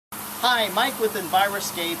Hi, Mike with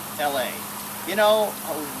Enviroscape LA. You know,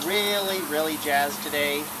 really jazzed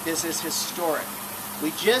today. This is historic. We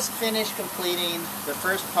just finished completing the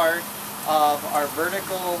first part of our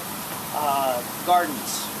vertical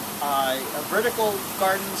gardens. Vertical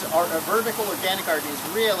gardens, or a vertical organic garden, is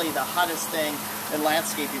really the hottest thing in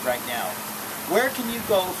landscaping right now. Where can you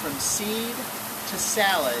go from seed to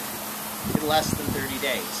salad in less than 30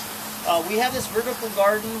 days? We have this vertical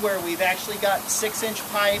garden where we've actually got 6-inch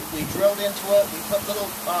pipe. We drilled into it. We put little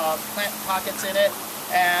plant pockets in it,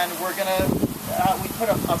 and we're gonna we put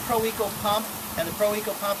a Pro Eco pump, and the Pro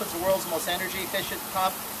Eco pump is the world's most energy efficient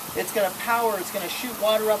pump. It's gonna power. It's gonna shoot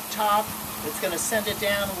water up top. It's gonna send it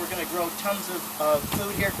down, and we're gonna grow tons of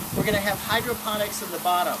food here. We're gonna have hydroponics in the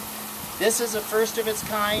bottom. This is a first of its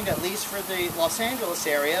kind, at least for the Los Angeles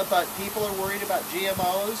area, but people are worried about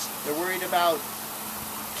GMOs. They're worried about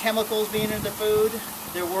chemicals being in the food.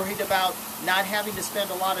 They're worried about not having to spend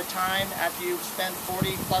a lot of time after you've spent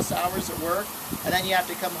 40 plus hours at work, and then you have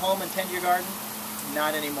to come home and tend your garden.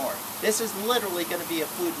 Not anymore. This is literally going to be a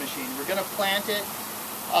food machine. We're going to plant it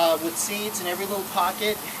with seeds in every little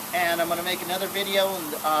pocket, and I'm going to make another video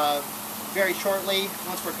very shortly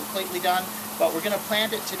once we're completely done. But we're going to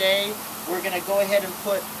plant it today. We're going to go ahead and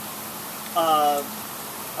put all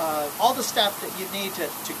the stuff that you need to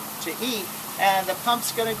eat, and the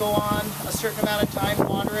pump's going to go on a certain amount of time,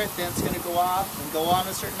 water it, then it's going to go off and go on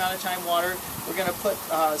a certain amount of time, water. We're going to put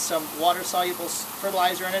some water-soluble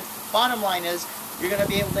fertilizer in it. Bottom line is, you're going to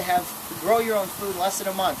be able to grow your own food in less than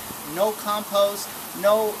a month. No compost,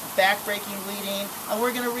 no back-breaking weeding, and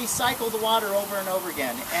we're going to recycle the water over and over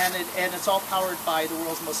again. And it's all powered by the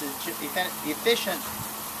world's most efficient,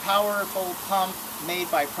 powerful pump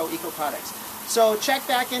made by Pro Eco products. So check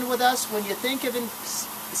back in with us. When you think of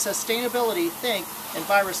sustainability, think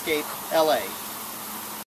Enviroscape LA.